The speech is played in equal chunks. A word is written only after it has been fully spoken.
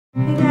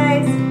Hey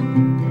guys,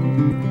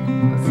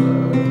 what's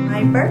up?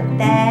 My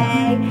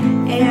birthday,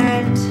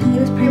 and it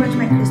was pretty much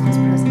my Christmas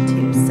present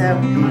too, so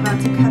I'm about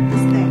to cut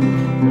this thing.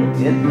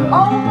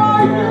 Oh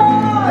my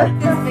god!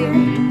 This baby,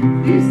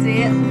 you see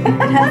it?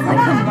 It has like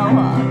a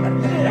mohawk.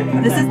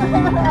 This is It's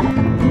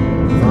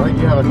not like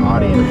you have an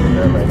audience in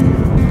there, right?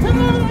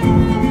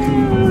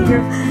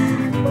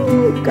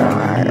 Oh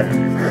god.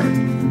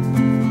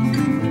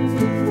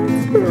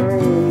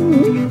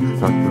 I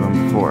talked to them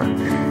before.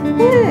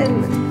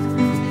 When?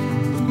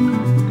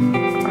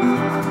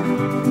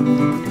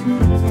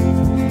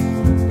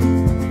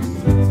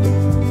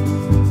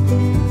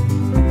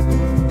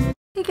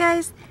 Hey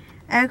guys,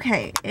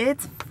 okay,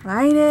 it's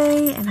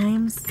Friday and I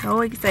am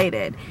so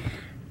excited.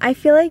 I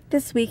feel like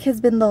this week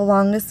has been the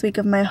longest week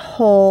of my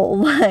whole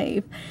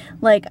life.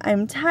 Like,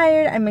 I'm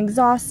tired, I'm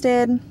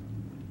exhausted.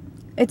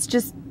 It's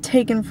just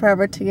taken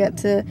forever to get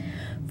to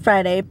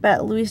Friday,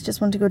 but Luis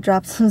just went to go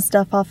drop some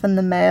stuff off in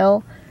the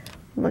mail.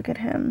 Look at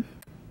him.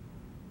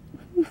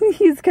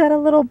 He's got a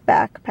little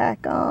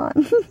backpack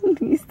on.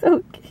 He's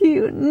so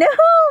cute. No!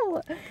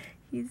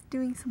 He's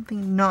doing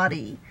something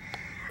naughty.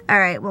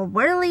 Alright, well,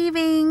 we're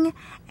leaving,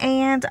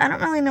 and I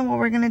don't really know what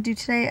we're going to do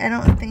today. I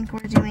don't think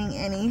we're doing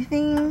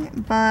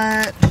anything,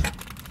 but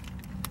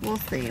we'll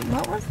see.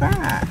 What was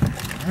that?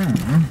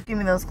 Give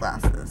me those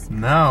glasses.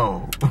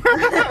 No.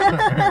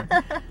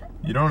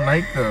 You don't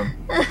like them.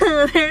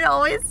 They're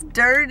always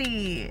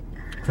dirty.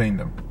 Clean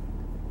them.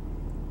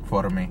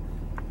 For me.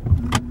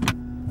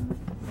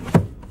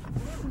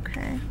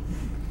 Okay.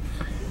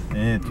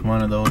 It's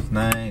one of those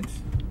nights.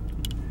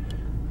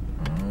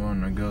 I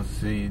want to go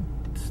see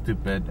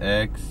stupid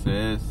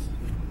exes.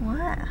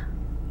 What?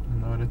 You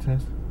know what it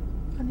says?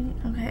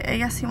 Okay, I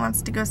guess he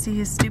wants to go see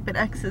his stupid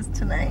exes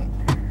tonight.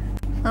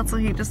 That's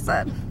what he just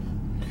said.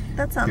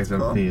 That sounds cool.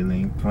 Because I'm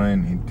feeling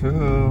 22.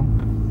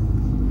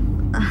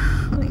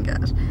 Oh my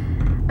gosh.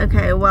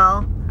 Okay,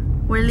 well,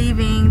 we're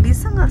leaving.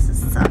 These sunglasses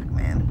suck,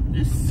 man.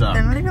 You suck.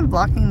 They're not even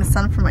blocking the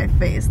sun from my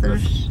face. They're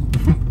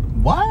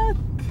What?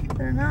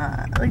 They're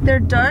not. Like,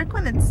 they're dark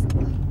when it's, I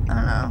don't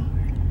know.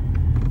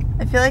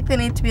 I feel like they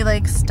need to be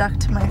like stuck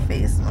to my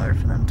face in order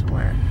for them to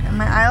work. And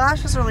my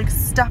eyelashes are like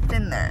stuffed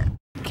in there.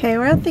 Okay,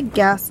 we're at the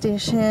gas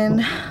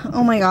station.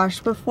 Oh my gosh,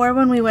 before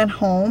when we went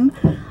home,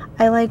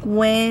 I like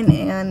went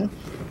and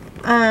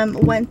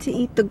went to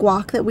eat the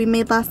guac that we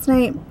made last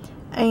night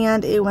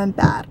and it went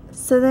bad.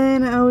 So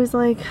then I was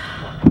like,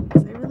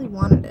 because I really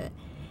wanted it.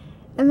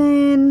 And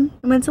then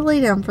I went to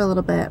lay down for a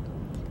little bit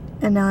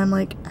and now I'm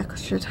like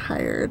extra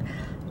tired.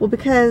 Well,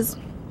 because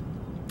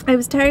I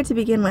was tired to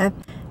begin with.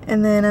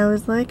 And then I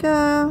was like,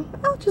 I'll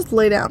just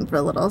lay down for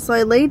a little. So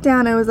I laid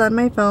down, I was on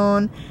my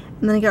phone,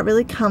 and then I got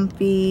really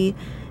comfy,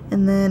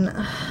 and then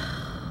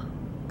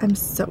I'm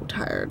so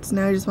tired. So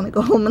now I just want to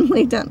go home and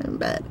lay down in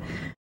bed.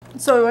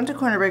 So I went to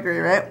Corner Bakery,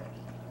 right?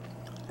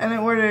 And I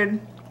ordered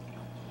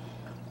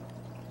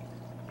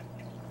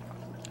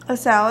a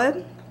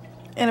salad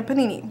and a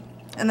panini.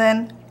 And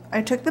then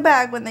I took the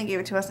bag when they gave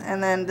it to us,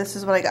 and then this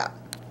is what I got.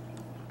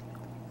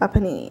 A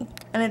panini.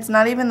 And it's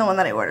not even the one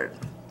that I ordered.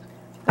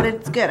 But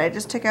it's good. I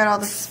just took out all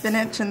the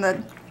spinach and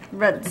the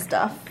red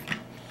stuff.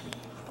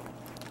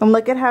 And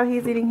look at how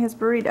he's eating his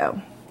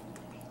burrito.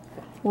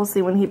 We'll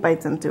see when he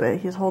bites into it.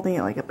 He's holding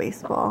it like a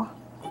baseball.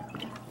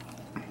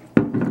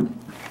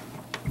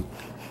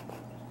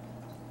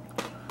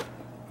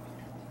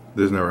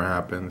 This never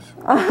happens.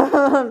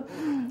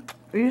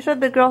 You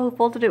said the girl who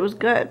folded it was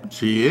good.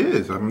 She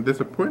is. I'm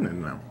disappointed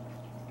now.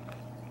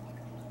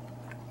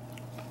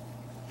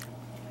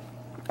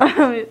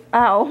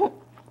 Ow.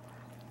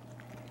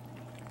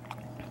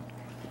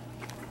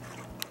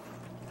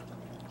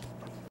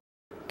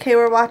 Okay,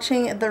 we're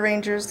watching the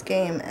Rangers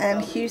game,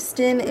 and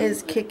Houston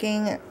is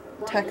kicking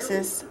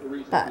Texas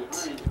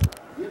butt.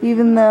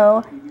 Even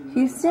though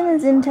Houston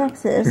is in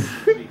Texas,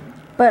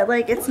 but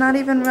like it's not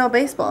even real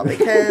baseball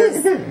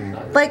because,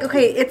 like,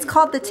 okay, it's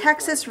called the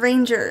Texas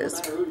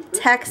Rangers,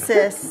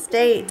 Texas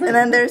State, and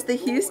then there's the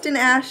Houston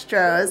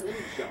Astros,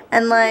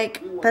 and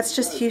like that's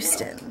just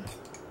Houston,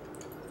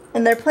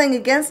 and they're playing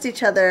against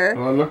each other.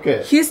 Oh, look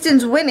at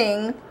Houston's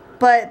winning,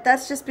 but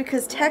that's just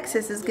because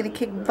Texas is gonna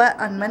kick butt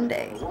on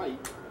Monday.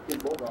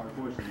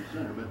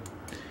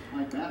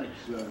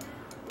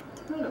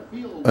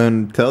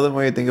 And tell them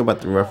what you think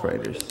about the Rough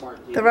Riders.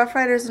 The Rough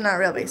Riders are not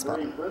real baseball.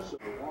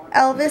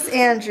 Elvis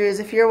Andrews,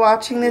 if you're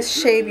watching this,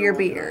 shave your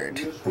beard.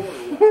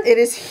 It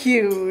is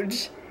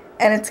huge,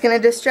 and it's going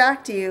to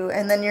distract you,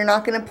 and then you're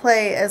not going to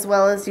play as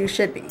well as you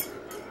should be.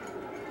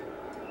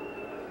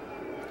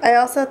 I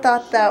also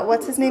thought that,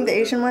 what's his name, the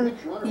Asian one?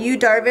 Yu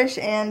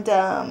Darvish and,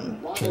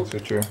 That's so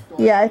true.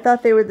 yeah, I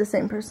thought they were the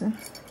same person.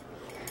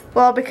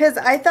 Well, because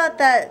I thought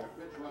that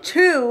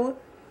Chu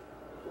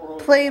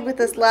played with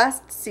us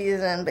last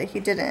season, but he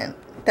didn't.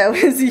 That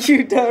was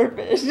Yu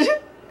Darvish.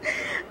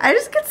 I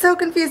just get so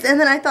confused. And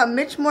then I thought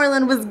Mitch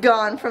Moreland was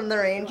gone from the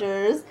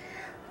Rangers.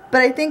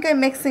 But I think I'm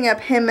mixing up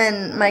him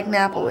and Mike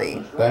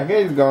Napoli. That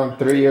guy's gone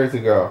 3 years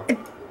ago.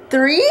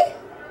 3?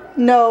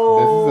 No.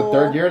 This is the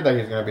 3rd year that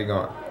he's going to be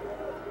gone.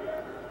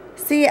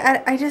 See,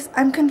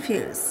 I'm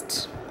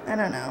confused. I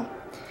don't know.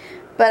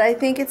 But I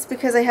think it's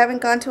because I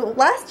haven't gone to...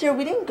 Last year,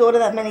 we didn't go to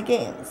that many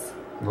games.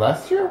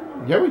 Last year?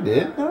 Yeah, we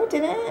did. No, we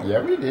didn't.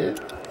 Yeah, we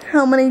did.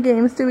 How many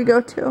games did we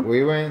go to?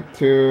 We went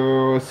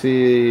to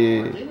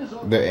see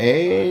the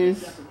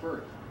A's,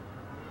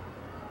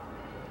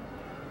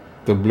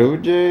 the Blue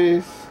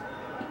Jays,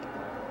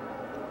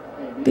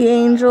 the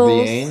Angels.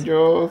 The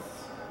Angels.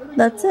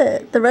 That's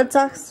it. The Red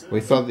Sox.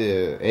 We saw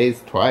the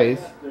A's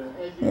twice.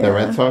 Yeah. The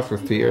Red Sox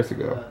was 2 years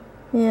ago.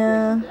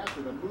 Yeah.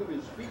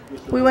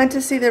 We went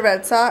to see the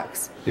Red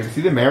Sox. Did you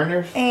see the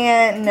Mariners?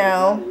 And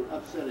no.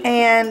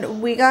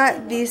 And we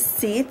got these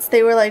seats.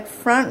 They were like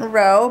front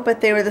row,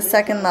 but they were the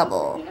second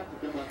level.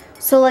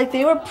 So like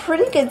they were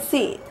pretty good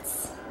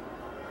seats.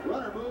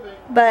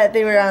 But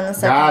they were on the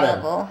second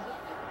level.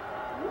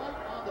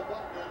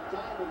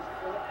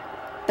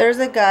 There's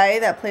a guy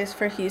that plays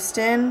for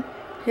Houston.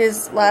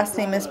 His last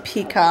name is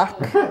Peacock.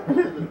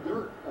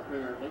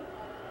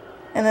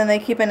 And then they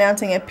keep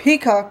announcing it,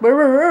 Peacock. But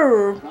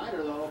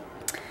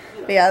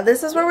yeah,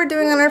 this is what we're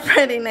doing on our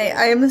Friday night.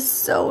 I am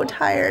so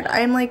tired.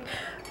 I'm like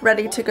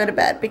ready to go to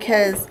bed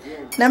because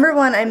number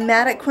one, I'm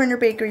mad at Corner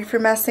Bakery for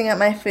messing up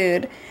my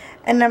food.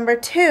 And number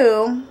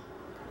two,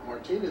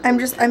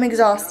 I'm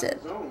exhausted.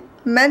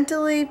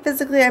 Mentally,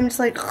 physically, I'm just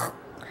like,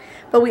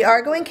 but we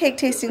are going cake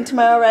tasting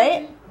tomorrow,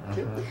 right?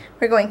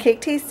 We're going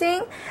cake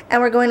tasting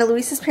and we're going to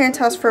Luis's parents'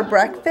 house for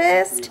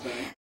breakfast.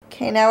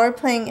 Okay, now we're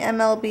playing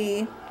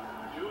MLB,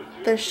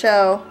 the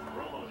show.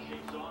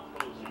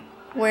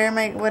 What am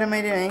I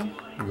doing?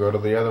 You go to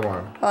the other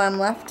one. Oh, I'm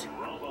left.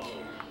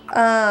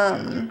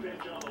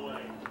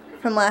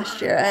 From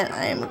last year, and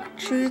I'm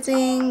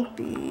choosing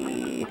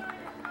the,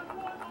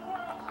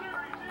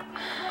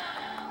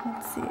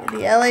 let's see,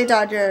 the LA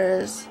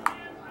Dodgers.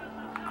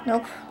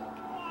 Nope.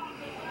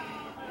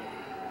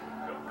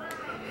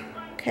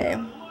 Okay,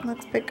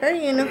 let's pick our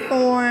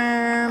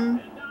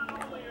uniform.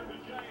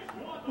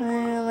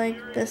 I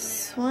like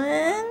this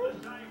one.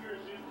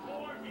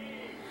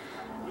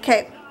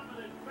 Okay.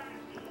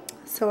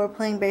 So we're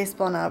playing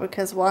baseball now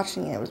because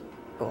watching it was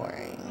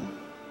boring.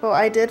 Well,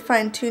 I did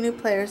find 2 new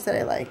players that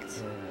I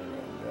liked.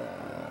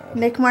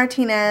 Nick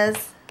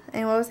Martinez.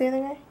 And what was the other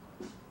guy?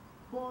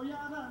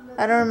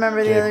 I don't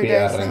remember the other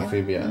guy's name.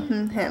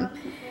 Him.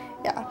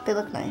 Yeah, they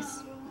look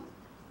nice.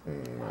 Oh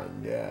my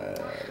god.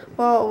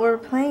 Well, we're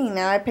playing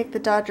now. I picked the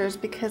Dodgers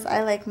because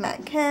I like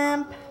Matt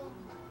Kemp.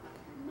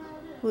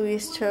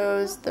 Luis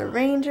chose the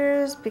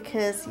Rangers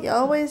because he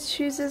always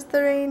chooses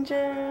the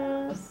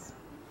Rangers.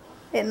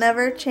 It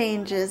never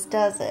changes,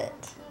 does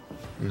it?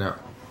 No.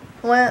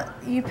 Well,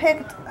 you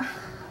picked...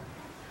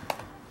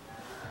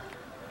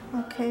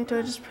 Okay, do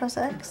I just press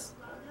X?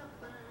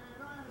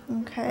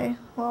 Okay,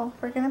 well,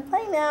 we're gonna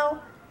play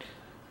now.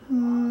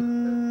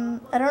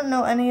 I don't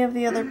know any of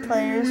the other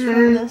players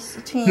from this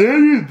team. Yeah,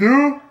 you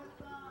do.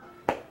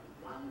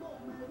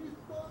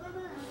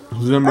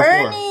 Who's number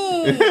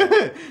Ernie!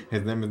 4?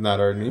 His name is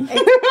not Ernie.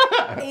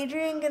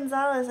 Adrian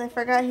Gonzalez. I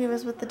forgot he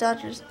was with the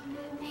Dodgers.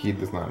 He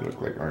does not look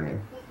like Ernie.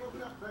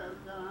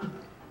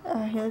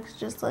 Oh, he looks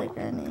just like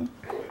Ernie.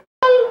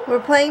 We're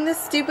playing this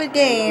stupid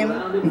game.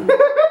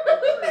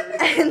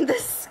 And the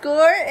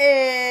score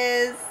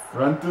is...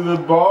 Run to the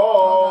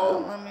ball.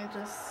 Hold on, let me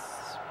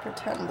just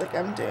pretend like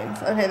I'm doing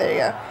so. Okay, there you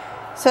go.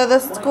 So the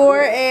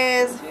score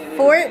is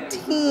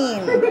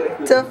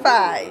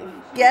 14-5.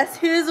 Guess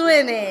who's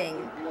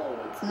winning?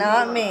 It's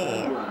not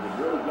me.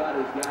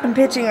 I'm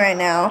pitching right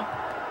now.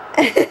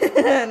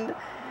 And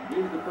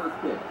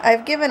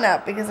I've given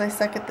up because I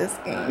suck at this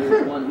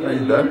game. Are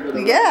you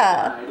done?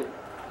 Yeah.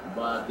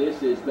 But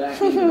this is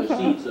back into the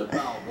seats of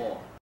foul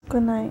ball.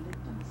 Good night.